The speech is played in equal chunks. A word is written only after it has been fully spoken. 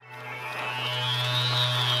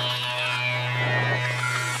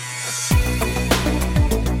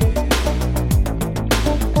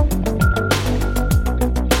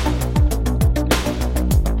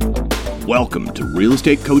Welcome to Real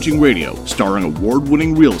Estate Coaching Radio, starring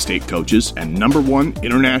award-winning real estate coaches and #1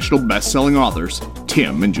 international best-selling authors,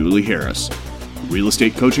 Tim and Julie Harris. Real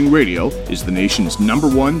Estate Coaching Radio is the nation's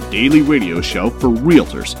 #1 daily radio show for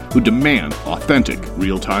realtors who demand authentic,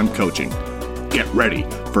 real-time coaching. Get ready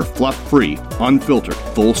for fluff-free, unfiltered,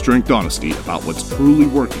 full-strength honesty about what's truly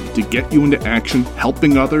working to get you into action,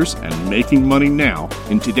 helping others, and making money now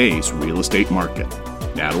in today's real estate market.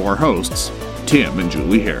 Now to our hosts, Tim and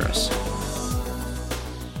Julie Harris.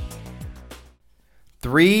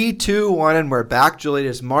 3, 2, 1, and we're back. Julie, it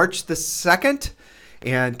is March the 2nd.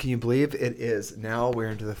 And can you believe it is now we're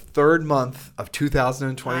into the third month of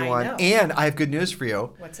 2021. I know. And I have good news for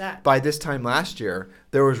you. What's that? By this time last year,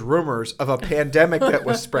 there was rumors of a pandemic that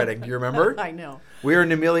was spreading. Do you remember? I know. We were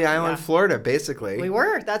in Amelia Island, Yeah. Florida, basically. We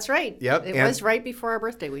were. That's right. Yep. It was right before our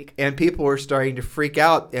birthday week. And people were starting to freak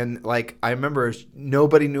out. And like, I remember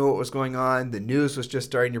nobody knew what was going on. The news was just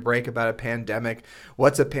starting to break about a pandemic.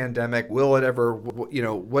 What's a pandemic? Will it ever, what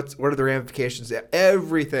are the ramifications?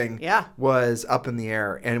 Everything was up in the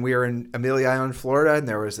air. And we were in Amelia Island, Florida, and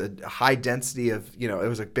there was a high density of, it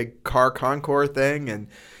was a big car concours thing. And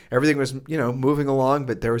everything was, moving along,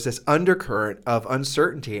 but there was this undercurrent of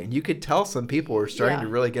uncertainty, and you could tell some people were starting to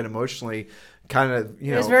really get emotionally kind of,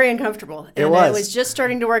 It was very uncomfortable. And it was just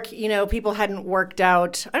starting to work, people hadn't worked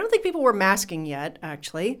out. I don't think people were masking yet,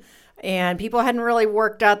 actually. And people hadn't really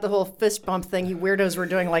worked out the whole fist bump thing. You weirdos were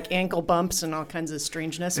doing like ankle bumps and all kinds of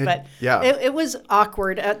strangeness. But it was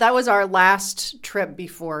awkward. That was our last trip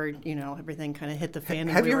before, everything kind of hit the fan.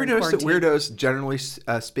 Have you ever noticed that weirdos, generally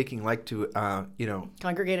speaking, like to,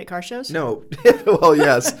 congregate at car shows? No. Well,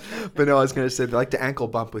 yes. But no, I was going to say they like to ankle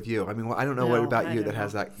bump with you. I mean, I don't know what about you that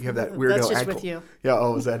has that. You have that weirdo That's just ankle. with you. Yeah.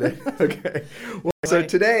 Oh, is that it? Okay. Well, so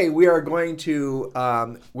today we are going to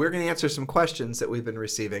answer some questions that we've been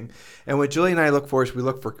receiving. And what Julie and I look for is we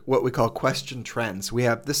look for what we call question trends.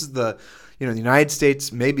 This is the United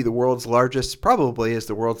States, maybe the world's largest, probably is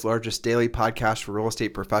the world's largest daily podcast for real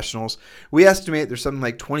estate professionals. We estimate there's something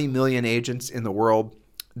like 20 million agents in the world.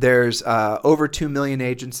 There's over 2 million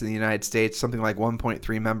agents in the United States, something like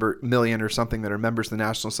 1.3 million or something that are members of the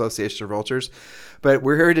National Association of Realtors. But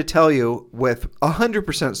we're here to tell you with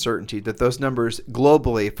 100% certainty that those numbers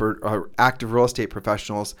globally for active real estate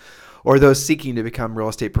professionals or those seeking to become real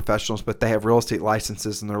estate professionals, but they have real estate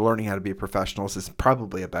licenses and they're learning how to be professionals is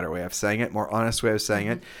probably a better way of saying it, more honest way of saying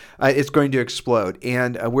it. It's going to explode.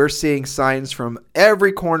 And we're seeing signs from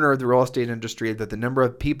every corner of the real estate industry that the number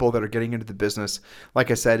of people that are getting into the business, like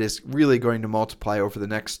I said, is really going to multiply over the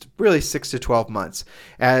next really 6 to 12 months.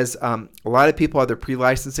 As a lot of people have their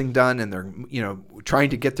pre-licensing done and they're,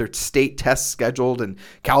 trying to get their state tests scheduled, and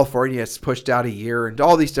California has pushed out a year and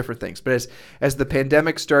all these different things. But as the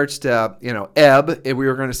pandemic starts to ebb, we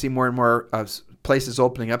are going to see more and more places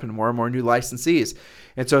opening up and more new licensees.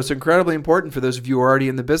 And so it's incredibly important for those of you who are already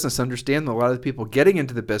in the business to understand that a lot of the people getting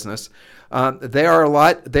into the business, they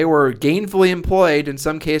were gainfully employed. In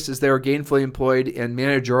some cases, they were gainfully employed in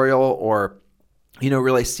managerial or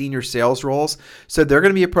really senior sales roles. So they're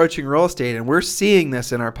going to be approaching real estate. And we're seeing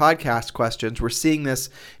this in our podcast questions. We're seeing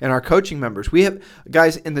this in our coaching members. We have,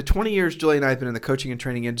 guys, in the 20 years Julie and I have been in the coaching and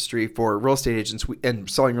training industry for real estate agents and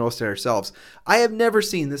selling real estate ourselves, I have never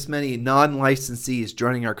seen this many non-licensees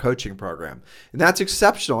joining our coaching program. And that's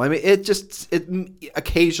exceptional. I mean,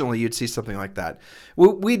 occasionally you'd see something like that.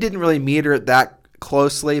 We didn't really meter it that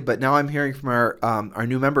closely, but now I'm hearing from our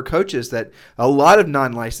new member coaches that a lot of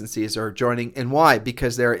non-licensees are joining. And why?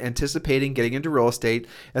 Because they're anticipating getting into real estate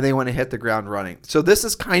and they want to hit the ground running. So this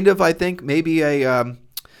is kind of, I think, maybe a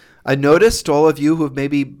notice to all of you who have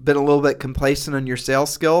maybe been a little bit complacent on your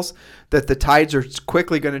sales skills, that the tides are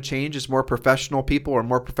quickly going to change as more professional people or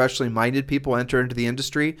more professionally minded people enter into the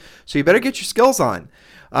industry. So you better get your skills on.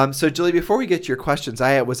 So Julie, before we get to your questions,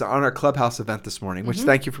 I was on our Clubhouse event this morning, which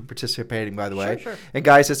thank you for participating, by the way. Sure. And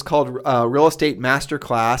guys, it's called Real Estate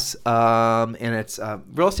Masterclass, and it's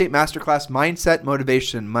Real Estate Masterclass Mindset,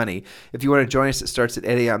 Motivation, and Money. If you want to join us, it starts at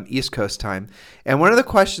 8 a.m. East Coast time. And one of the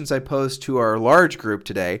questions I posed to our large group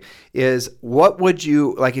today is, what would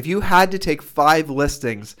you, like if you had to take 5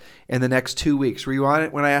 listings in the next 2 weeks? Were you on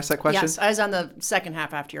it when I asked that question? Yes, I was on the second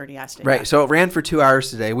half after you already asked it. Right. So it ran for 2 hours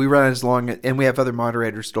today. We run as long, and we have other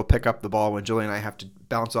moderators still pick up the ball when Julie and I have to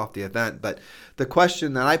bounce off the event. But the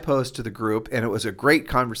question that I posed to the group, and it was a great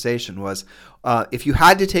conversation, was if you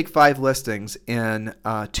had to take 5 listings in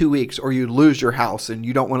 2 weeks, or you'd lose your house, and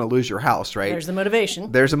you don't want to lose your house, right? There's the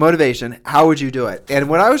motivation. There's a motivation. How would you do it? And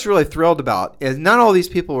what I was really thrilled about is not all these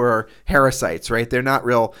people were Harrisites, right? They're not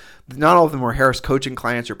real not all of them were Harris Coaching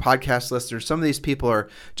clients or podcast listeners. Some of these people are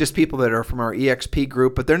just people that are from our EXP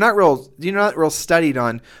group, but they're not real studied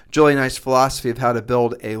on Julie and I's philosophy of how to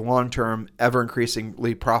build a long-term,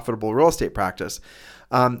 ever-increasingly profitable real estate practice.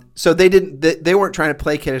 So they weren't trying to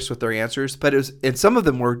placate us with their answers, but and some of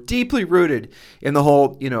them were deeply rooted in the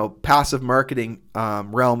whole, passive marketing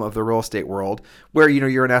realm of the real estate world, where,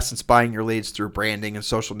 you're in essence buying your leads through branding and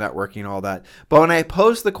social networking and all that. But when I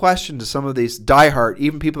posed the question to some of these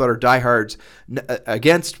even people that are diehards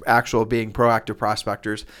against actual being proactive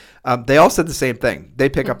prospectors, they all said the same thing. They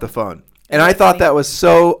pick up the phone. And I thought that was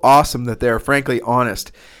so awesome that they're frankly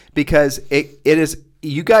honest, because it is.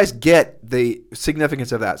 You guys get the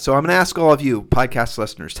significance of that. So I'm going to ask all of you podcast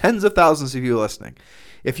listeners, tens of thousands of you listening,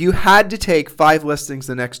 if you had to take 5 listings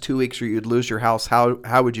the next 2 weeks or you'd lose your house, how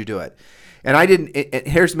would you do it? And I didn't.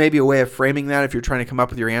 Here's maybe a way of framing that if you're trying to come up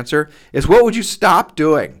with your answer, is what would you stop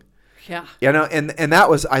doing? Yeah. And that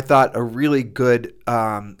was, I thought, a really good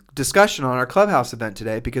discussion on our Clubhouse event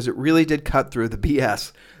today, because it really did cut through the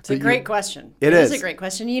BS. It's a great question. It is a great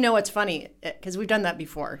question. You know what's funny, because we've done that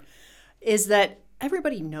before, is that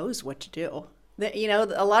everybody knows what to do.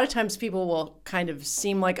 A lot of times people will kind of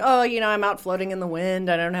seem like, I'm out floating in the wind.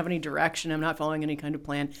 I don't have any direction. I'm not following any kind of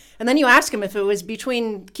plan. And then you ask them if it was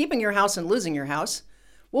between keeping your house and losing your house,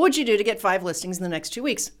 what would you do to get 5 listings in the next 2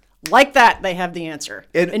 weeks? Like that, they have the answer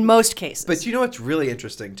in most cases. But what's really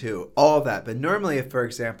interesting too? All of that. But normally, if, for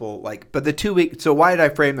example, but the 2 week. So why did I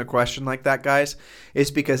frame the question like that, guys?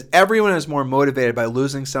 It's because everyone is more motivated by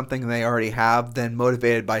losing something they already have than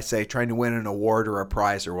motivated by, say, trying to win an award or a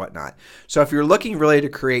prize or whatnot. So if you're looking really to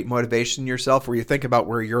create motivation in yourself, where you think about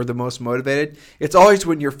where you're the most motivated, it's always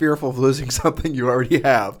when you're fearful of losing something you already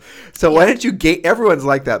have. So why don't you everyone's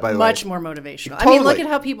like that, by the way. Much more motivational. Totally. I mean, look at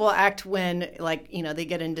how people act when, they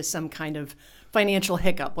get into some kind of financial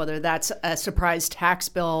hiccup, whether that's a surprise tax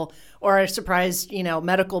bill or a surprise,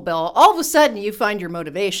 medical bill. All of a sudden, you find your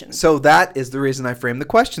motivation. So that is the reason I framed the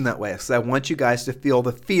question that way. So I want you guys to feel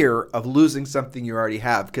the fear of losing something you already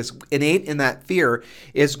have, because innate in that fear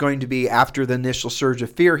is going to be, after the initial surge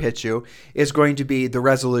of fear hits you, is going to be the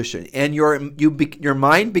resolution, and your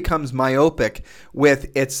mind becomes myopic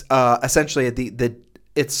with its essentially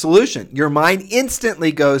its solution. Your mind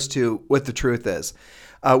instantly goes to what the truth is.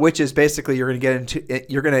 Which is basically you're going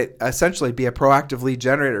to essentially be a proactive lead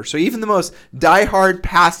generator. So even the most diehard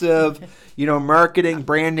passive, marketing,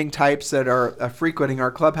 branding types that are frequenting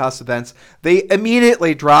our Clubhouse events, they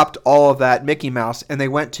immediately dropped all of that Mickey Mouse and they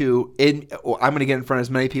went to, I'm going to get in front of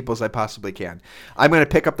as many people as I possibly can. I'm going to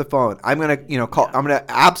pick up the phone. I'm going to, call. I'm going to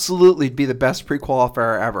absolutely be the best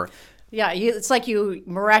pre-qualifier ever. Yeah, it's like you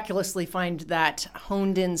miraculously find that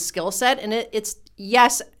honed-in skill set, and it's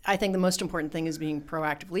yes, I think the most important thing is being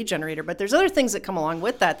proactive lead generator, but there's other things that come along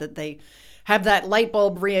with that they have that light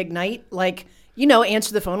bulb reignite, like,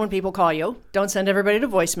 answer the phone when people call you. Don't send everybody to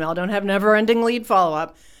voicemail. Don't have never-ending lead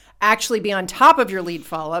follow-up. Actually be on top of your lead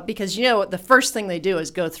follow-up, because, the first thing they do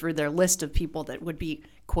is go through their list of people that would be,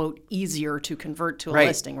 quote, easier to convert to a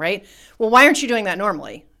listing, right? Well, why aren't you doing that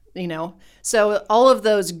normally? So all of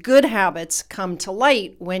those good habits come to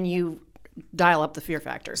light when you dial up the fear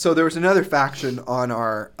factor. So there was another faction on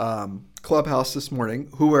our Clubhouse this morning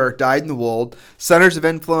who are dyed-in-the-wool, centers of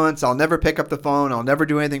influence. I'll never pick up the phone. I'll never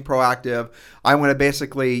do anything proactive. I want to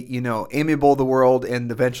basically, amiable the world,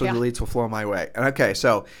 and eventually the leads will flow my way. And okay,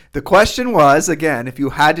 so the question was, again, if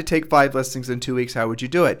you had to take 5 listings in 2 weeks, how would you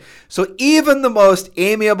do it? So even the most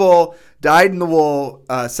amiable, dyed-in-the-wool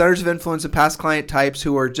centers of influence and past client types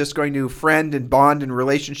who are just going to friend and bond and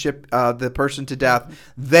relationship the person to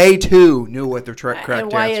death, they too knew what their correct answer was.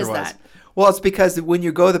 And why is that? Well, it's because when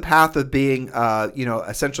you go the path of being,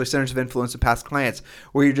 essentially centers of influence and past clients,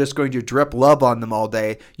 where you're just going to drip love on them all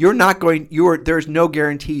day, there's no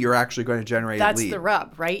guarantee you're actually going to generate a lead. That's the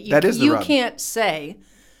rub, right? That is the rub. You can't say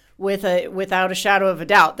without a shadow of a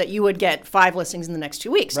doubt that you would get 5 listings in the next 2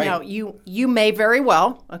 weeks. Right. Now, you may very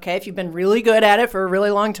well, okay, if you've been really good at it for a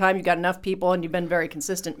really long time, you've got enough people and you've been very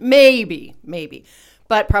consistent, maybe,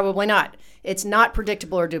 but probably not. It's not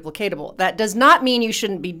predictable or duplicatable. That does not mean you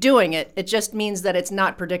shouldn't be doing it. It just means that it's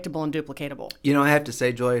not predictable and duplicatable. I have to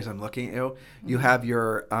say, Julie, as I'm looking at you, you have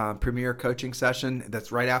your premier coaching session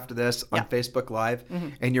that's right after this on Facebook Live,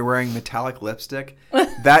 and you're wearing metallic lipstick.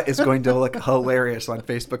 That is going to look hilarious on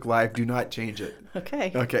Facebook Live. Do not change it.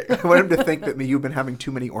 Okay. I want him to think that you've been having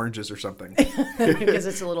too many oranges or something. Because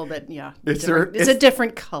it's a little bit, it's a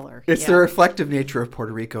different color. It's the reflective nature of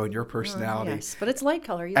Puerto Rico and your personality. Yes, but it's light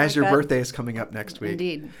color. As your birthday is is coming up next week.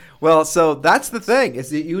 Indeed. Well, so that's the thing, is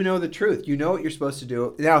that you know the truth. You know what you're supposed to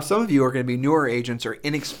do. Now, some of you are going to be newer agents or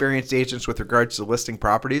inexperienced agents with regards to listing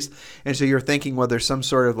properties. And so you're thinking, well, there's some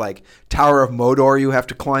sort of like Tower of Mordor you have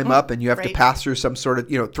to climb up, and you have to pass through some sort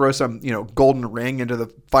of, throw some, golden ring into the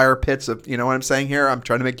fire pits of, you know what I'm saying here? I'm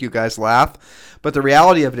trying to make you guys laugh. But the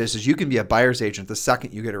reality of it is you can be a buyer's agent the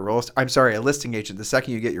second you get a listing agent the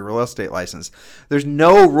second you get your real estate license. There's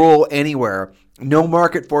no rule anywhere, no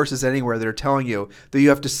market forces anywhere that are telling you that you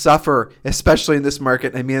have to suffer, especially in this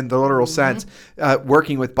market. I mean, in the literal sense,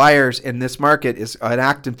 working with buyers in this market is an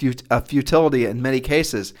act of futility in many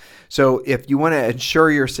cases. So if you want to ensure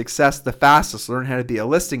your success the fastest, learn how to be a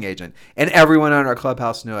listing agent. And everyone on our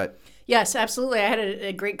clubhouse knew it. Yes, absolutely. I had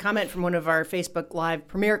a great comment from one of our Facebook Live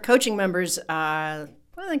Premier Coaching members, I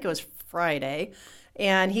think it was Friday,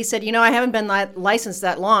 and he said, I haven't been licensed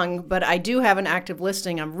that long, but I do have an active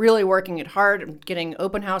listing. I'm really working it hard. I'm getting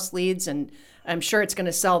open house leads, and I'm sure it's going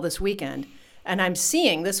to sell this weekend. And I'm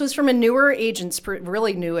seeing, this was from a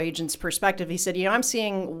really new agent's perspective. He said, I'm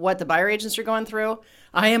seeing what the buyer agents are going through.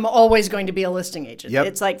 I am always going to be a listing agent. Yep.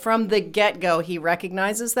 It's like from the get-go, he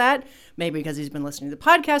recognizes that, maybe because he's been listening to the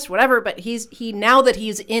podcast, whatever, but he now that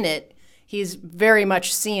he's in it, he's very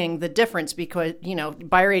much seeing the difference because,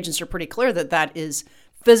 buyer agents are pretty clear that is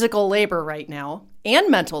physical labor right now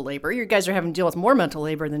and mental labor. You guys are having to deal with more mental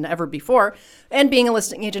labor than ever before. And being a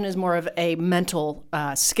listing agent is more of a mental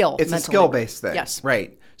skill. It's a skill-based thing. Yes.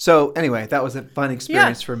 Right. So anyway, that was a fun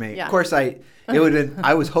experience for me. Yeah. Of course, I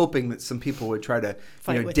was hoping that some people would try to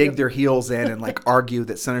dig their heels in and argue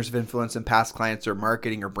that centers of influence and past clients or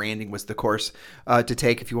marketing or branding was the course to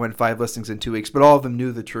take if you wanted 5 listings in 2 weeks. But all of them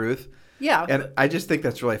knew the truth. Yeah. And I just think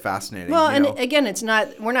that's really fascinating. Well, and again,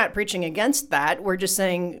 we're not preaching against that. We're just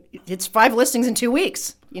saying it's 5 listings in 2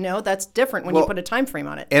 weeks. That's different when you put a time frame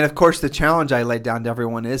on it. And of course, the challenge I laid down to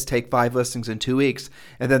everyone is take 5 listings in 2 weeks.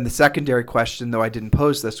 And then the secondary question, though I didn't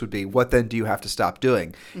pose this, would be, what then do you have to stop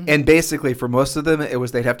doing? Mm-hmm. And basically, for most of them, it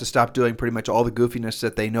was they'd have to stop doing pretty much all the goofiness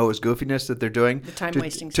that they know is goofiness that they're doing. The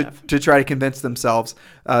time-wasting stuff. To try to convince themselves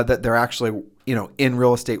that they're actually in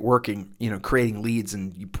real estate working, creating leads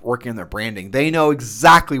and working on their branding. They know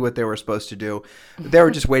exactly what they were supposed to do. They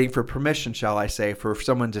were just waiting for permission, shall I say, for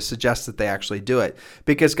someone to suggest that they actually do it.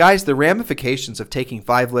 Because guys, the ramifications of taking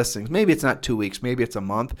 5 listings, maybe it's not 2 weeks, maybe it's a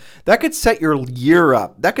month, that could set your year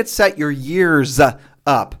up. That could set your years up.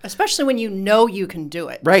 Especially when you can do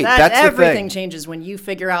it. Right. That's everything the thing. Changes when you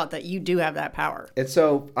figure out that you do have that power. And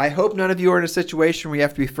so I hope none of you are in a situation where you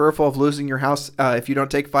have to be fearful of losing your house if you don't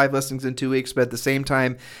take 5 listings in 2 weeks. But at the same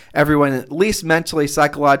time, everyone, at least mentally,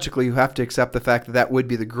 psychologically, you have to accept the fact that would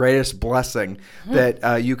be the greatest blessing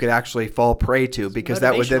that you could actually fall prey to, because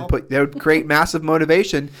that would create massive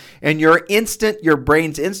motivation, and your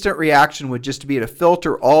brain's instant reaction would just be to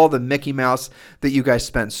filter all the Mickey Mouse that you guys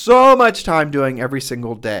spend so much time doing every single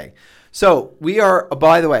day. So we are,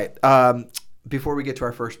 by the way, before we get to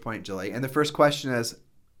our first point, Julie, and the first question is...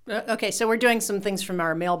 Okay, so we're doing some things from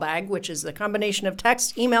our mailbag, which is the combination of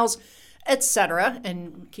text, emails, etc.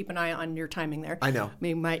 And keep an eye on your timing there. I know.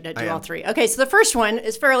 We might not do all 3. Okay, so the first one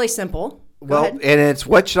is fairly simple. Well, and it's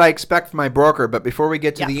what should I expect from my broker? But before we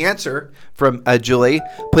get to the answer from Julie,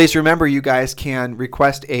 please remember you guys can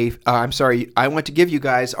request I want to give you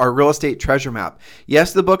guys our real estate treasure map.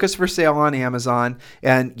 Yes, the book is for sale on Amazon.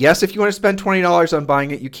 And yes, if you want to spend $20 on buying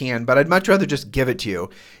it, you can. But I'd much rather just give it to you.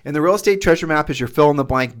 And the real estate treasure map is your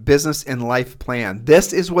fill-in-the-blank business and life plan.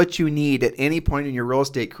 This is what you need at any point in your real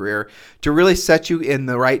estate career to really set you in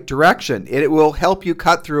the right direction. It will help you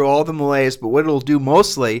cut through all the malaise, but what it'll do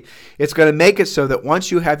mostly, it's going to make it so that once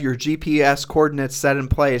you have your GPS coordinates set in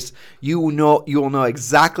place, you will know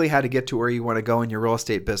exactly how to get to where you want to go in your real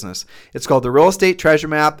estate business. It's called the Real Estate Treasure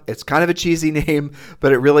Map. It's kind of a cheesy name,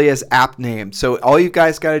 but it really is apt name. So all you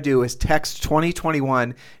guys got to do is text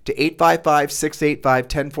 2021 to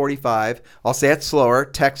 855-685-1045. I'll say it slower.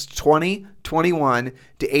 Text 2021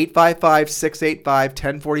 to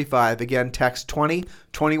 855-685-1045. Again, text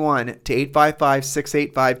 2021 to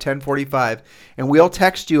 855-685-1045. And we'll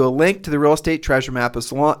text you a link to the Real Estate Treasure Map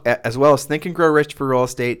as well as Think and Grow Rich for Real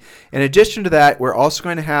Estate. In addition to that, we're also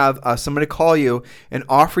going to have somebody call you and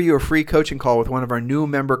offer you a free coaching call with one of our new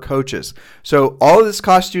member coaches. So all of this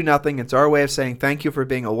costs you nothing. It's our way of saying thank you for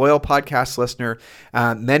being a loyal podcast listener.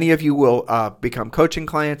 Many of you will become coaching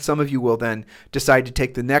clients. Some of you will then decide to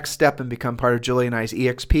take the next step and become part of Julie and I's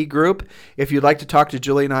EXP group. If you'd like to talk to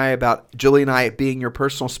Julie and I about Julie and I being your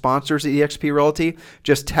personal sponsors at EXP Realty,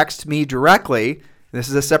 just text me directly And this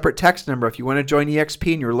is a separate text number. If you want to join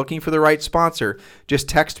EXP and you're looking for the right sponsor, just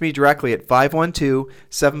text me directly at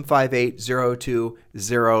 512-758-0206.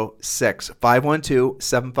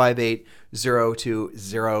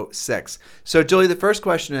 512-758-0206. So, Julie, the first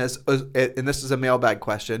question is, and this is a mailbag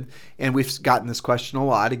question, and we've gotten this question a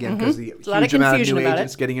lot, again, because the huge amount of new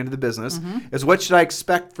agents getting into the business, is what should I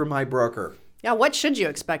expect from my broker? Yeah, what should you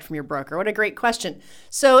expect from your broker? What a great question.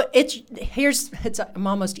 So it's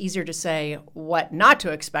almost easier to say what not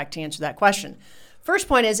to expect to answer that question. First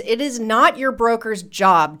point is, it is not your broker's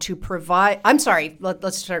job to provide,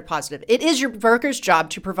 let's start positive. It is your broker's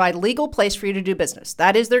job to provide legal place for you to do business.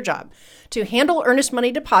 That is their job. To handle earnest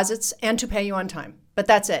money deposits and to pay you on time. But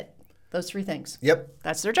that's it. Those three things. Yep.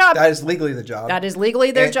 That's their job. That is legally the job. That is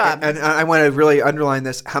legally their job. And I want to really underline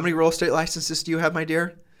this. How many real estate licenses do you have, my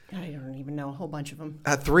dear? I don't even know, a whole bunch of them.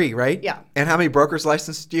 3, right? Yeah. And how many broker's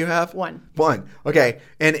licenses do you have? 1. 1. Okay.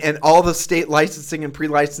 And all the state licensing and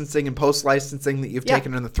pre-licensing and post-licensing that you've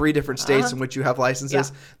taken in the 3 different states in which you have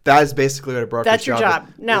licenses, that is basically what a broker's job is. That's your job.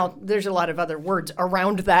 Now, there's a lot of other words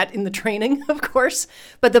around that in the training, of course.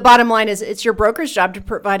 But the bottom line is, it's your broker's job to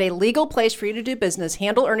provide a legal place for you to do business,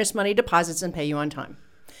 handle earnest money deposits, and pay you on time.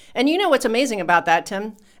 And you know what's amazing about that,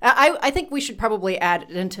 Tim? I think we should probably add it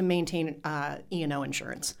in to maintain E&O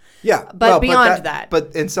insurance. Yeah. But beyond that.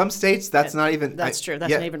 But in some states, that's not even... That's true.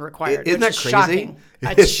 That's not even required. Isn't that crazy? Shocking.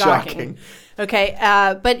 It's shocking. Okay.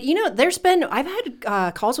 But, I've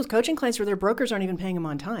had calls with coaching clients where their brokers aren't even paying them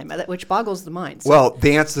on time, which boggles the mind. Well,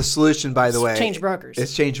 the solution, by the way... Change brokers.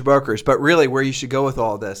 It's change brokers. But really, where you should go with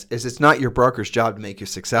all this is it's not your broker's job to make you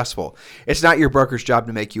successful. It's not your broker's job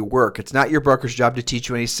to make you work. It's not your broker's job to teach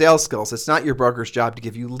you any sales skills. It's not your broker's job to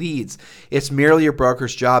give you leads. It's merely your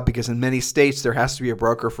broker's job because in many states, there has to be a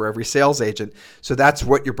broker for every sales agent. So that's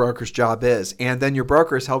what your broker's job is. And then your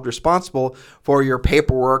broker is held responsible for your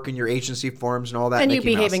paperwork and your agency forms and all that. And you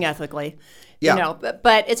behaving ethically. Yeah.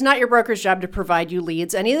 But it's not your broker's job to provide you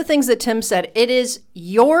leads. Any of the things that Tim said, it is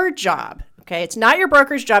your job. Okay, it's not your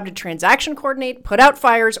broker's job to transaction coordinate, put out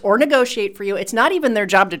fires, or negotiate for you. It's not even their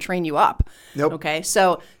job to train you up. Nope. Okay,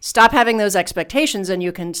 so stop having those expectations and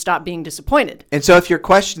you can stop being disappointed. And so if your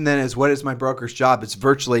question then is, what is my broker's job? It's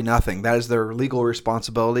virtually nothing. That is their legal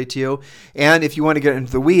responsibility to you. And if you want to get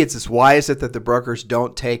into the weeds, it's why is it that the brokers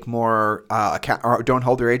don't take more, or don't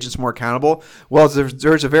hold their agents more accountable? Well,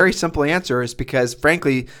 there's a very simple answer. Is because,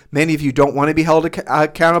 frankly, many of you don't want to be held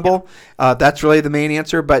accountable. That's really the main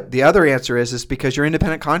answer. But the other answer is because you're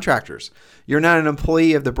independent contractors. You're not an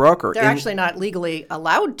employee of the broker. They're actually not legally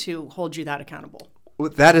allowed to hold you that accountable.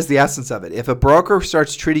 That is the essence of it. If a broker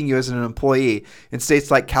starts treating you as an employee in states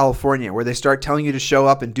like California, where they start telling you to show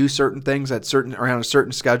up and do certain things around a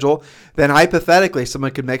certain schedule, then hypothetically someone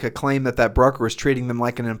could make a claim that broker is treating them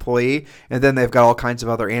like an employee, and then they've got all kinds of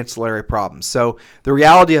other ancillary problems. So the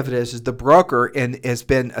reality of it is the broker has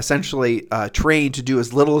been essentially trained to do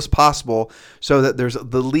as little as possible so that there's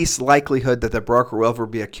the least likelihood that the broker will ever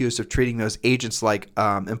be accused of treating those agents like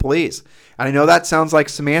employees. And I know that sounds like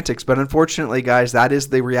semantics, but unfortunately, guys, that is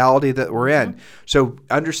the reality that we're in. So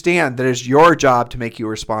understand that it's your job to make you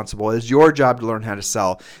responsible. It is your job to learn how to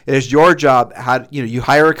sell. It is your job you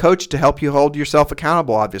hire a coach to help you hold yourself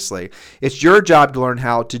accountable, obviously. It's your job to learn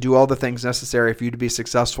how to do all the things necessary for you to be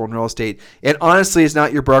successful in real estate. It honestly is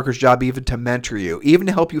not your broker's job even to mentor you, even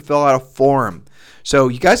to help you fill out a form. So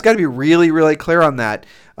you guys got to be really, really clear on that.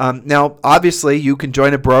 Now, obviously, you can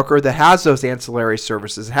join a broker that has those ancillary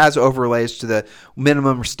services, has overlays to the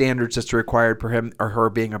minimum standards that's required for him or her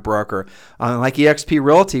being a broker. Like eXp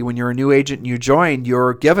Realty, when you're a new agent and you join,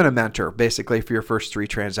 you're given a mentor, basically, for your first 3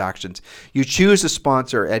 transactions. You choose a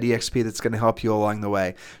sponsor at eXp that's going to help you along the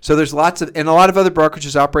way. So there's and a lot of other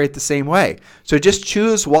brokerages operate the same way. So just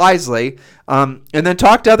choose wisely, and then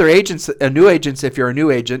talk to other agents, new agents if you're a new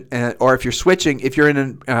agent, or if you're switching, if you're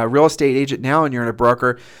in a real estate agent now and you're in a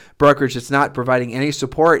brokerage that's not providing any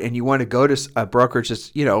support, and you want to go to a brokerage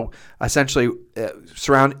that's, essentially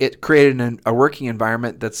created a working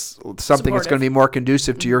environment that's something that's going to be more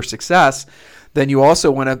conducive to your success, then you also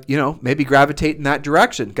want to, maybe gravitate in that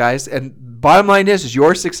direction, guys. And bottom line is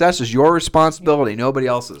your success is your responsibility, nobody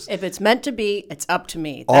else's. If it's meant to be, it's up to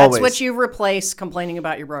me. Always. That's what you replace complaining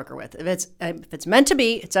about your broker with. If it's meant to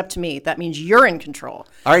be, it's up to me. That means you're in control.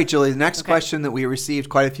 All right, Julie, the next question that we received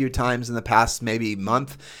quite a few times in the past maybe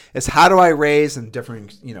month is how do I raise, and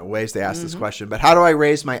different ways they ask this question, but how do I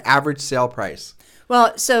raise my average sale price?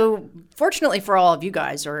 Well, so fortunately for all of you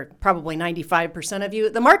guys, or probably 95% of you,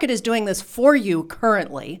 the market is doing this for you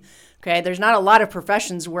currently. Okay, there's not a lot of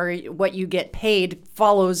professions where what you get paid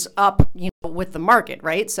follows up, with the market,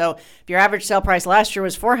 right? So if your average sale price last year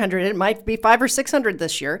was 400, it might be 500 or 600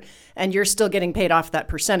 this year, and you're still getting paid off that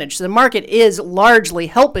percentage. So the market is largely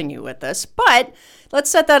helping you with this, but let's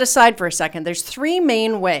set that aside for a second. There's three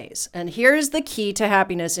main ways, and here's the key to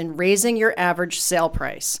happiness in raising your average sale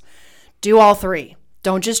price. Do all three.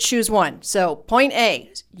 Don't just choose one. So point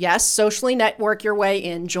A, yes, socially network your way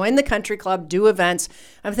in. Join the country club, do events.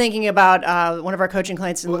 I'm thinking about one of our coaching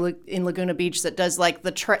clients in Laguna Beach that does like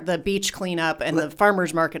the beach cleanup and the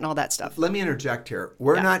farmer's market and all that stuff. Let me interject here.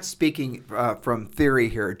 We're not speaking from theory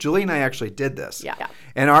here. Julie and I actually did this. Yeah.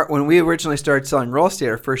 And when we originally started selling real estate,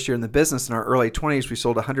 our first year in the business in our early 20s, we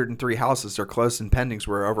sold 103 houses. Our close and pendings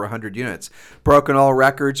were over 100 units. Broken all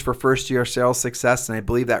records for first year sales success, and I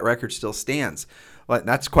believe that record still stands. Well,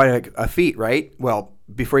 that's quite a feat, right? Well,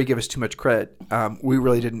 before you give us too much credit, we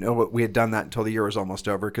really didn't know what we had done that until the year was almost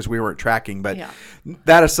over because we weren't tracking. But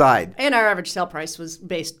that aside. And our average sale price was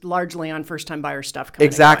based largely on first-time buyer stuff.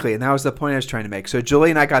 Exactly. And that was the point I was trying to make. So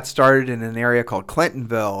Julie and I got started in an area called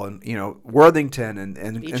Clintonville and, Worthington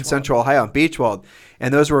and Central Ohio and Beachwald.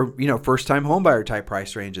 And those were, first-time homebuyer type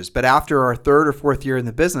price ranges. But after our third or fourth year in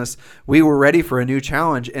the business, we were ready for a new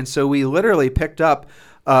challenge. And so we literally picked up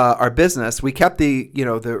our business. We kept the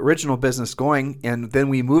original business going, and then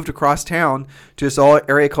we moved across town to this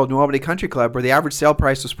area called New Albany Country Club, where the average sale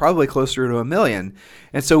price was probably closer to $1 million.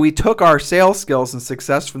 And so we took our sales skills and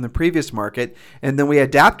success from the previous market, and then we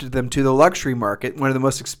adapted them to the luxury market, one of the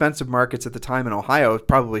most expensive markets at the time in Ohio, it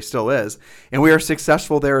probably still is. And we are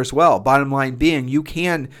successful there as well. Bottom line being, you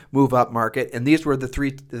can move up market, and these were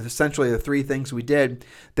essentially the three things we did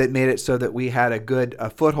that made it so that we had a good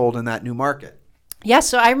foothold in that new market. Yes,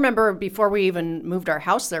 so I remember before we even moved our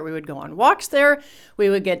house there, we would go on walks there.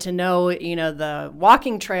 We would get to know, the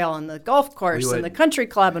walking trail and the golf course and the country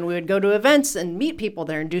club, and we would go to events and meet people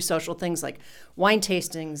there and do social things like wine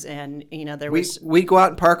tastings. And we'd go out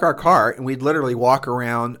and park our car, and we'd literally walk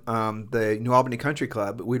around the New Albany Country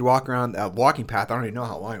Club. We'd walk around a walking path. I don't even know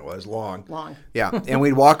how long it was. Long. Yeah, and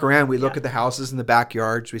we'd walk around. We'd look at the houses in the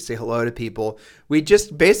backyards. We'd say hello to people. We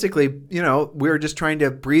just basically, we were just trying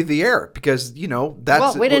to breathe the air because, we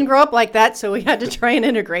didn't grow up like that, so we had to try and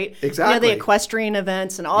integrate exactly the equestrian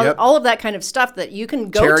events and all of that kind of stuff that you can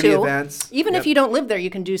go charity to. Events. Even if you don't live there, you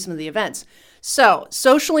can do some of the events. So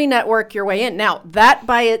socially network your way in. Now, that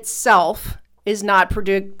by itself is not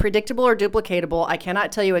predictable or duplicatable. I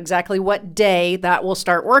cannot tell you exactly what day that will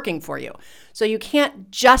start working for you. So you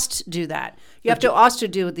can't just do that. You have to also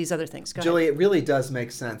do these other things. Go Julie, ahead. it really does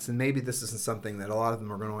make sense, and maybe this isn't something that a lot of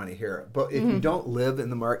them are going to want to hear. But if you don't live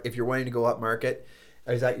in the market, if you're wanting to go up market,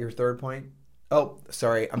 is that your third point? Oh,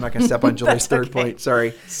 sorry, I'm not going to step on Julie's third point.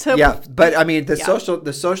 Sorry. So, but I mean,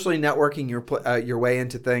 socially networking your way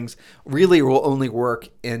into things really will only work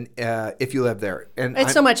if you live there. And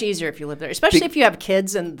it's so much easier if you live there, especially if you have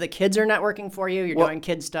kids and the kids are networking for you. You're doing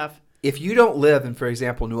kid stuff. If you don't live in, for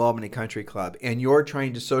example, New Albany Country Club, and you're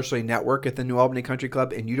trying to socially network at the New Albany Country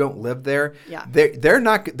Club, and you don't live there, they're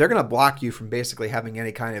going to block you from basically having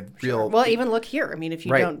any kind of real. Well, even look here. I mean, if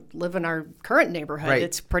you don't live in our current neighborhood,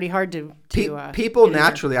 it's pretty hard to people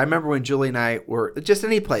naturally. I remember when Julie and I were just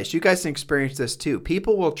any place. You guys can experience this too.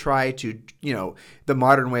 People will try to, the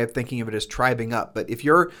modern way of thinking of it is tribing up. But if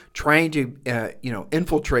you're trying to,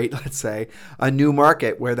 infiltrate, let's say, a new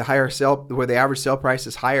market where the average sale price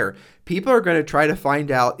is higher, people are going to try to find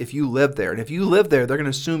out if you live there. And if you live there, they're going to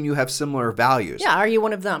assume you have similar values. Yeah, are you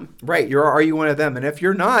one of them? Right. Are you one of them? And if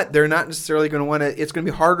you're not, they're not necessarily going to want to, it's going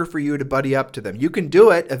to be harder for you to buddy up to them. You can do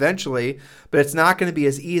it eventually, but it's not going to be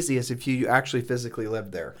as easy as if you actually physically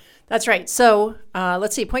lived there. That's right. So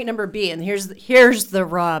let's see, point number B, and here's the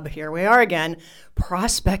rub. Here we are again.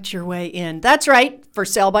 Prospect your way in. That's right. For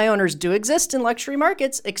sale by owners do exist in luxury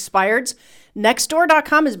markets. Expireds.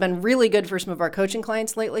 Nextdoor.com has been really good for some of our coaching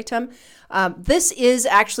clients lately, Tim. This is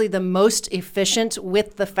actually the most efficient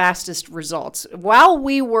with the fastest results. While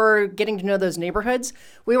we were getting to know those neighborhoods,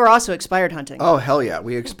 we were also expired hunting. Oh, hell yeah.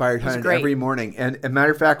 We expired hunted every morning. And as a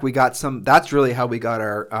matter of fact, we got that's really how we got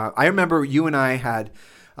our, I remember you and I had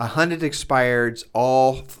 100 expireds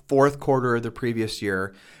all fourth quarter of the previous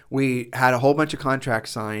year. We had a whole bunch of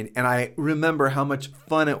contracts signed, and I remember how much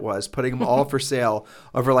fun it was putting them all for sale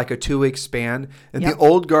over like a 2-week span. And the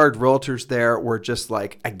old guard realtors there were just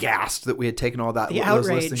like aghast that we had taken all those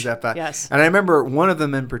listings that fast. Yes. And I remember one of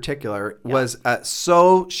them in particular was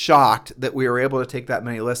so shocked that we were able to take that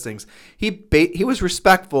many listings. He was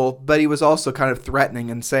respectful, but he was also kind of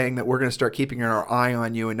threatening and saying that we're going to start keeping our eye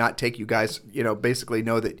on you and not take you guys, basically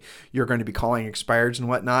know that you're going to be calling expireds and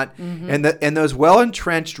whatnot. Mm-hmm. And those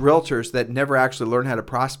well-entrenched realtors that never actually learn how to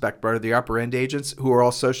prospect, but are the upper end agents who are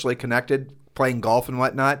all socially connected, playing golf and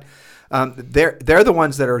whatnot. they're the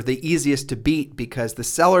ones that are the easiest to beat, because the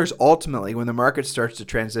sellers ultimately, when the market starts to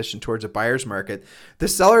transition towards a buyer's market, the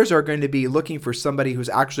sellers are going to be looking for somebody who's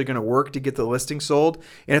actually going to work to get the listing sold.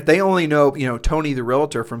 And if they only know, Tony the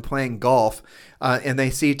realtor from playing golf, and they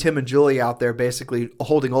see Tim and Julie out there basically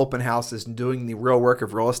holding open houses and doing the real work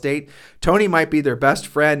of real estate, Tony might be their best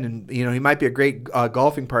friend, and he might be a great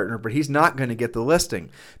golfing partner, but he's not going to get the listing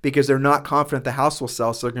because they're not confident the house will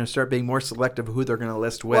sell. So they're going to start being more selective of who they're going to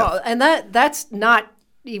list with. Well, and that's not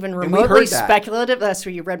even remotely speculative. That's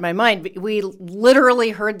where you read my mind. We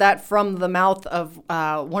literally heard that from the mouth of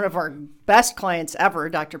one of our best clients ever,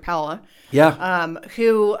 Dr. Paula. Yeah.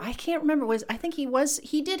 Who I can't remember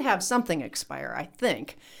he did have something expire, I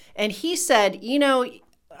think. And he said,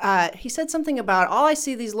 he said something about, all I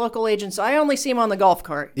see these local agents, I only see them on the golf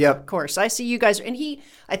cart. Yep. Course. I see you guys. And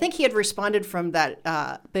I think he had responded from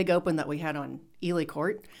that big open that we had on Ely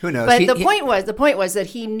Court. Who knows? But the point was that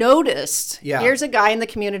he noticed, here's a guy in the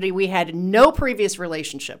community we had no previous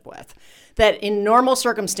relationship with, that in normal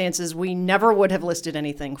circumstances we never would have listed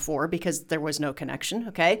anything for because there was no connection,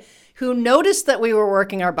 okay? Who noticed that we were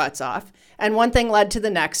working our butts off, and one thing led to the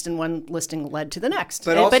next, and one listing led to the next.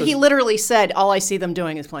 But he literally said, all I see them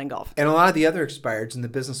doing is playing golf. And a lot of the other expireds in the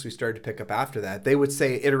business we started to pick up after that, they would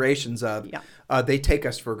say iterations of, they take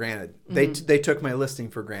us for granted. Mm-hmm. They took my listing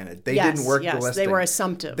for granted. They didn't work the listing. They were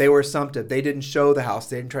assumptive. They didn't show the house.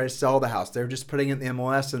 They didn't try to sell the house. They were just putting it in the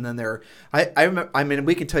MLS, and then I mean,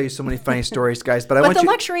 we can tell you so many funny stories, guys, but the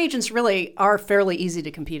luxury agents really are fairly easy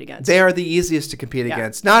to compete against. They are the easiest to compete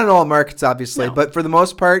against. Not in all markets, obviously, but for the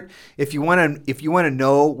most part, if you want to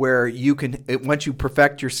know where you can, once you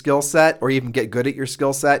perfect your skill set or even get good at your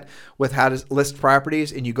skill set with how to list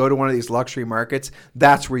properties, and you go to one of these luxury markets,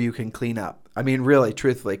 that's where you can clean up. I mean, really,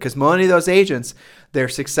 truthfully, because many of those agents, they're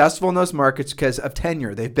successful in those markets because of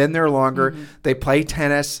tenure. They've been there longer. Mm-hmm. They play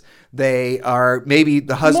tennis. They are maybe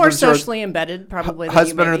the husband, more socially embedded, probably.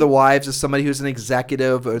 Husband or the wives is somebody who's an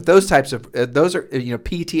executive. Or those types of those are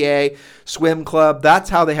PTA, swim club. That's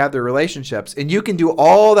how they have their relationships. And you can do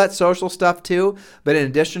all that social stuff too. But in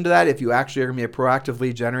addition to that, if you actually are going to be a proactive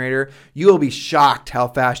lead generator, you will be shocked how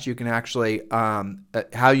fast you can actually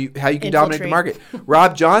how you can dominate the market.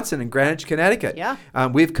 Rob Johnson in Greenwich, Connecticut. Yeah,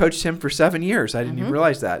 we've coached him for 7 years. I didn't even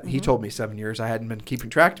realize that. He told me 7 years. I hadn't been keeping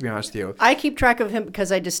track, to be honest with you. I keep track of him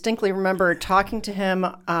because I distinctly remember talking to him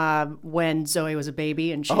when Zoe was a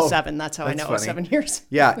baby and she's 7. That's how I know it was 7 years.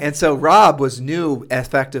 Yeah, and so Rob was new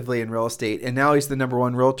effectively in real estate, and now he's the number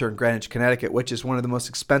one realtor in Greenwich, Connecticut, which is one of the most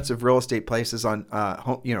expensive real estate places on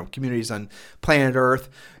communities on planet Earth,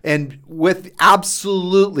 and with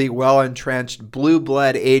absolutely well-entrenched blue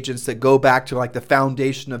blood agents that go back to like the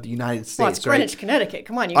foundation of the United States. Well, it's Greenwich, Connecticut.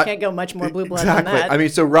 Come on, you can't go much more blue blood than that. I mean,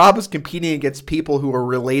 so Rob was competing against people who were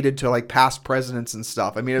related to like past presidents and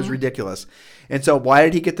stuff. I mean, it was ridiculous. And so why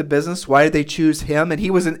did he get the business? Why did they choose him? And he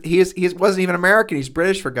wasn't even American. He's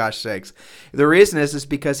British, for gosh sakes. The reason is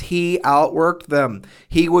because he outworked them.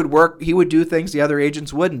 He would do things the other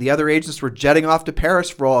agents wouldn't. The other agents were jetting off to Paris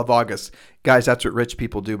for all of August. Guys, that's what rich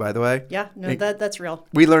people do, by the way. Yeah, no, that's real.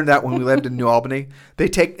 We learned that when we lived in New Albany. They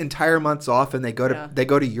take entire months off and they go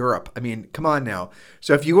to Europe. I mean, come on now.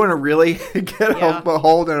 So if you want to really get a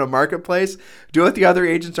hold in a marketplace, do what the other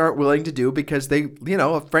agents aren't willing to do because they,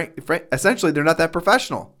 essentially they're not that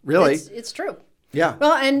professional. Really, it's true. Yeah.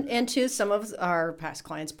 Well, and to some of our past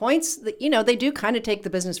clients' points, they do kind of take the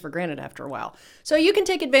business for granted after a while. So you can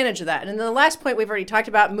take advantage of that. And then the last point we've already talked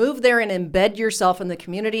about, move there and embed yourself in the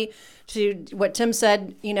community. To what Tim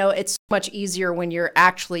said, it's much easier when you're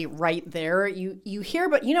actually right there. You hear,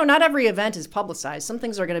 but not every event is publicized. Some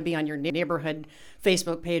things are going to be on your neighborhood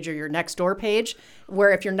Facebook page or your next door page,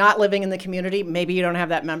 where if you're not living in the community, maybe you don't have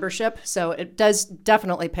that membership. So it does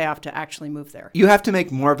definitely pay off to actually move there. You have to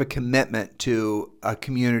make more of a commitment to a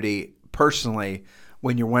community personally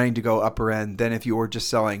when you're wanting to go upper end than if you were just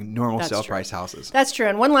selling normal sale price houses. That's true.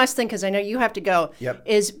 And one last thing, because I know you have to go,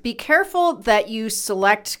 is be careful that you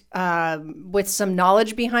select with some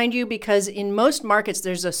knowledge behind you, because in most markets,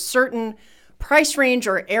 there's a certain price range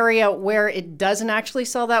or area where it doesn't actually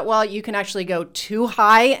sell that well. You can actually go too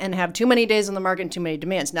high and have too many days on the market and too many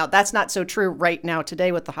demands. Now, that's not so true right now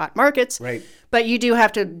today with the hot markets. Right. But you do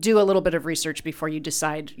have to do a little bit of research before you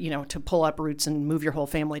decide, to pull up roots and move your whole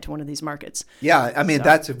family to one of these markets. Yeah, I mean,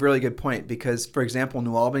 that's a really good point because, for example,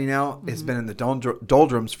 New Albany now has been in the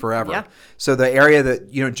doldrums forever. Yeah. So the area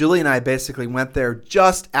that, Julie and I basically went there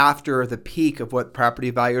just after the peak of what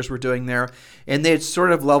property values were doing there, and they had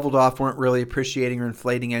sort of leveled off, weren't really appreciating or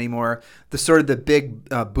inflating anymore. The big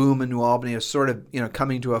boom in New Albany is sort of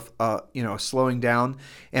coming to a slowing down.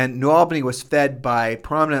 And New Albany was fed by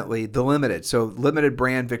prominently the Limited, so Limited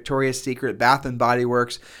brand, Victoria's Secret, Bath and Body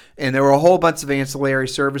Works, and there were a whole bunch of ancillary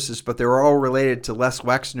services, but they were all related to Les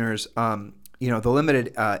Wexner's. The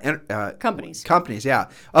Limited companies, yeah,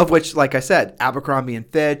 of which, like I said, Abercrombie and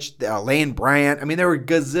Fitch, Lane Bryant. I mean, there were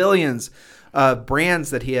gazillions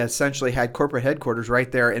brands that he essentially had corporate headquarters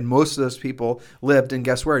right there, and most of those people lived in,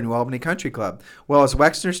 guess where, New Albany Country Club. Well, as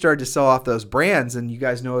Wexner started to sell off those brands, and you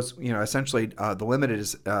guys know, essentially the Limited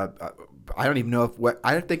is. I don't even know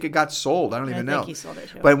I don't think it got sold. I don't even know. I think he sold it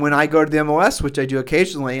too. But when I go to the MLS, which I do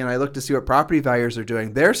occasionally, and I look to see what property values are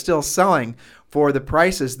doing, they're still selling for the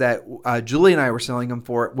prices that Julie and I were selling them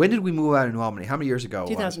for. When did we move out of New Albany? How many years ago?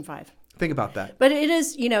 2005. Think about that. But it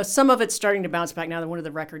is, some of it's starting to bounce back now that one of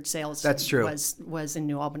the record sales That's true. was in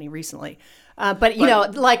New Albany recently. But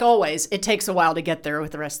like always, it takes a while to get there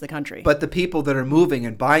with the rest of the country. But the people that are moving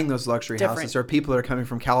and buying those luxury houses are people that are coming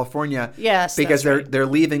from California. Yes, because they're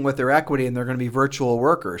leaving with their equity and they're going to be virtual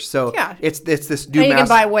workers. So it's this new. And you can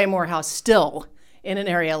buy way more house still in an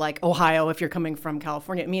area like Ohio if you're coming from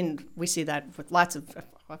California. I mean, we see that with lots of.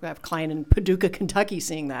 I have a client in Paducah, Kentucky,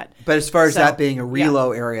 seeing that. But as far as that being a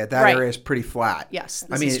relo area, that area is pretty flat. Yes,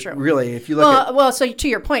 this is true. Really, if you look so to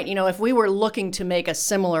your point, if we were looking to make a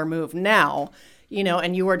similar move now,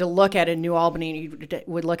 and you were to look at in New Albany, you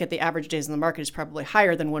would look at the average days in the market is probably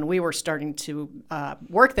higher than when we were starting to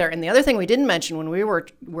work there. And the other thing we didn't mention when we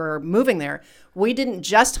were moving there, we didn't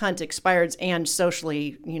just hunt expireds and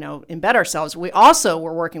socially, embed ourselves. We also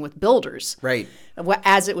were working with builders, right,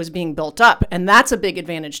 as it was being built up, and that's a big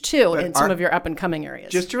advantage too in some of your up and coming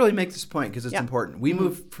areas. Just to really make this point, because it's important, we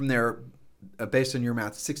moved from there, based on your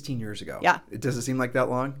math, 16 years ago. Yeah, does it seem like that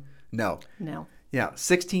long? No. Yeah,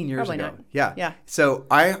 16 years probably ago. Not. Yeah. So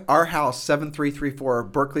our house, 7334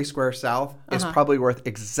 Berkeley Square South, is probably worth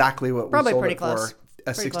exactly what we sold it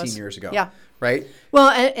for 16 years ago. Yeah. Right? Well,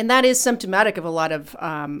 and that is symptomatic of a lot of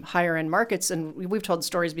higher end markets. And we've told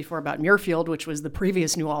stories before about Muirfield, which was the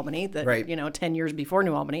previous New Albany, 10 years before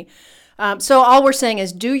New Albany. So all we're saying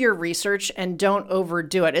is do your research and don't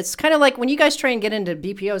overdo it. It's kind of like when you guys try and get into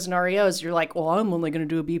BPOs and REOs, you're like, well, I'm only going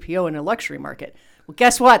to do a BPO in a luxury market. Well,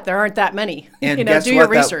 guess what? There aren't that many. And do your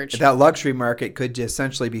research. That luxury market could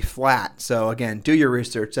essentially be flat. So again, do your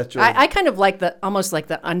research. That's really I kind of like almost like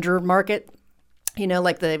the under market.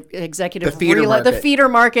 Like the executive feeder market. The feeder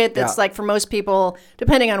market that's like for most people,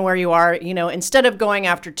 depending on where you are, instead of going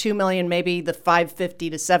after 2 million, maybe the 550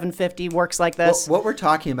 to 750 works like this. What we're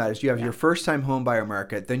talking about is you have your first time home buyer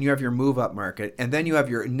market, then you have your move up market, and then you have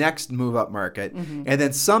your next move up market. Mm-hmm. And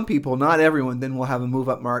then some people, not everyone, then will have a move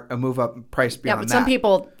up price beyond that. Some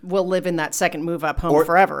people will live in that second move up home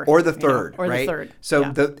forever. Or the third, or right? the third.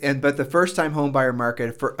 So but the first time home buyer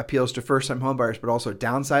market appeals to first time home buyers, but also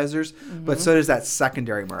downsizers. Mm-hmm. But so does that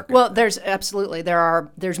secondary market. Well,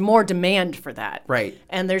 there's more demand for that, right?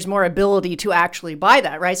 And there's more ability to actually buy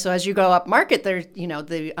that, right? So as you go up market, there's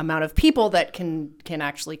the amount of people that can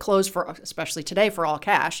actually close for, especially today, for all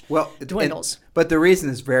cash, dwindles. But the reason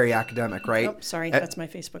is very academic, right? Oh, sorry, that's my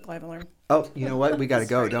Facebook Live alarm. Oh, you know what? We got to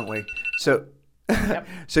go, don't we? So. Yep.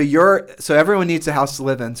 So everyone needs a house to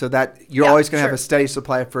live in, so that you're always going to have a steady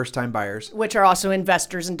supply of first-time buyers, which are also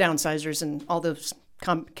investors and downsizers and all those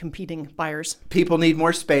competing buyers. People need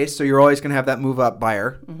more space, so you're always going to have that move-up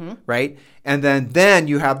buyer, right? And then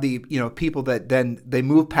you have the people that then they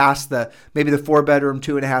move past maybe the 4-bedroom,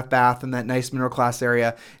 2.5 bath in that nice middle-class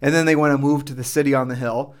area, and then they want to move to the city on the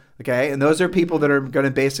hill. Okay, and those are people that are going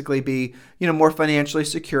to basically be, more financially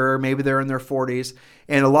secure. Maybe they're in their 40s,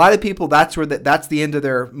 and a lot of people that's the end of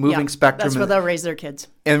their moving spectrum. That's where they'll raise their kids.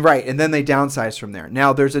 And then they downsize from there.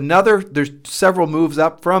 Now there's several moves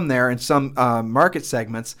up from there in some market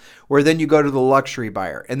segments where then you go to the luxury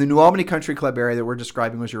buyer. And the New Albany Country Club area that we're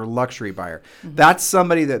describing was your luxury buyer. Mm-hmm. That's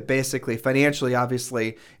somebody that basically financially,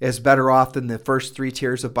 obviously, is better off than the first 3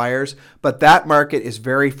 tiers of buyers. But that market is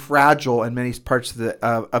very fragile in many parts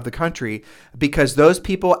of the country because those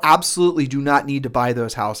people absolutely do not need to buy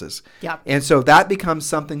those houses. Yeah. And so that becomes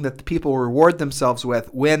something that the people reward themselves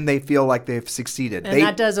with when they feel like they've succeeded. And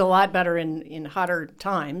that does a lot better in hotter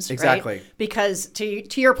times. Exactly. Right? Because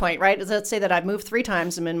to your point, right? Let's say that I've moved 3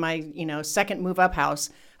 times. I'm in my second move up house.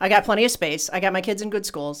 I got plenty of space. I got my kids in good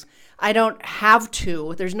schools. I don't have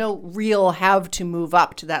to. There's no real have to move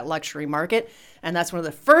up to that luxury market. And that's one of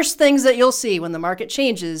the first things that you'll see when the market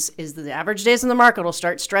changes is that the average days in the market will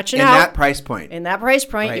start stretching out. In that price point.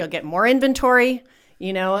 Right. You'll get more inventory.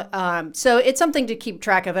 So it's something to keep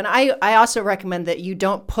track of. And I also recommend that you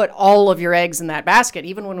don't put all of your eggs in that basket.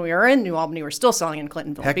 Even when we were in New Albany, we're still selling in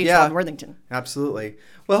Clintonville, Beachville, and Worthington. Absolutely.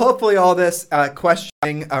 Well, hopefully all this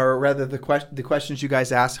questioning, or rather the questions you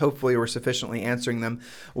guys asked, hopefully we're sufficiently answering them.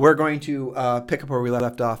 We're going to pick up where we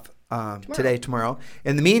left off tomorrow.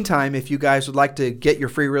 In the meantime, if you guys would like to get your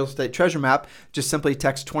free real estate treasure map, just simply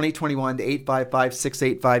text 2021 to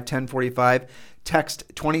 855-685-1045. Text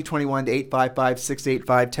 2021 to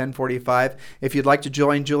 855-685-1045. If you'd like to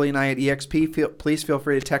join Julie and I at EXP, please feel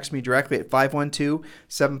free to text me directly at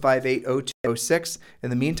 512-758-0206. In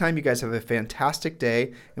the meantime, you guys have a fantastic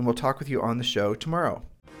day, and we'll talk with you on the show tomorrow.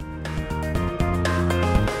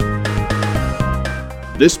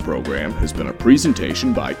 This program has been a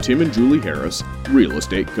presentation by Tim and Julie Harris, Real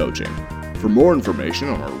Estate Coaching. For more information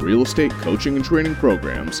on our real estate coaching and training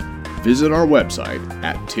programs, visit our website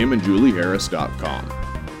at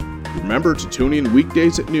timandjulieharris.com. Remember to tune in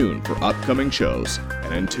weekdays at noon for upcoming shows,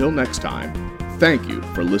 and until next time, thank you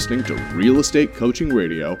for listening to Real Estate Coaching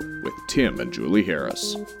Radio with Tim and Julie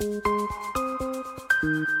Harris.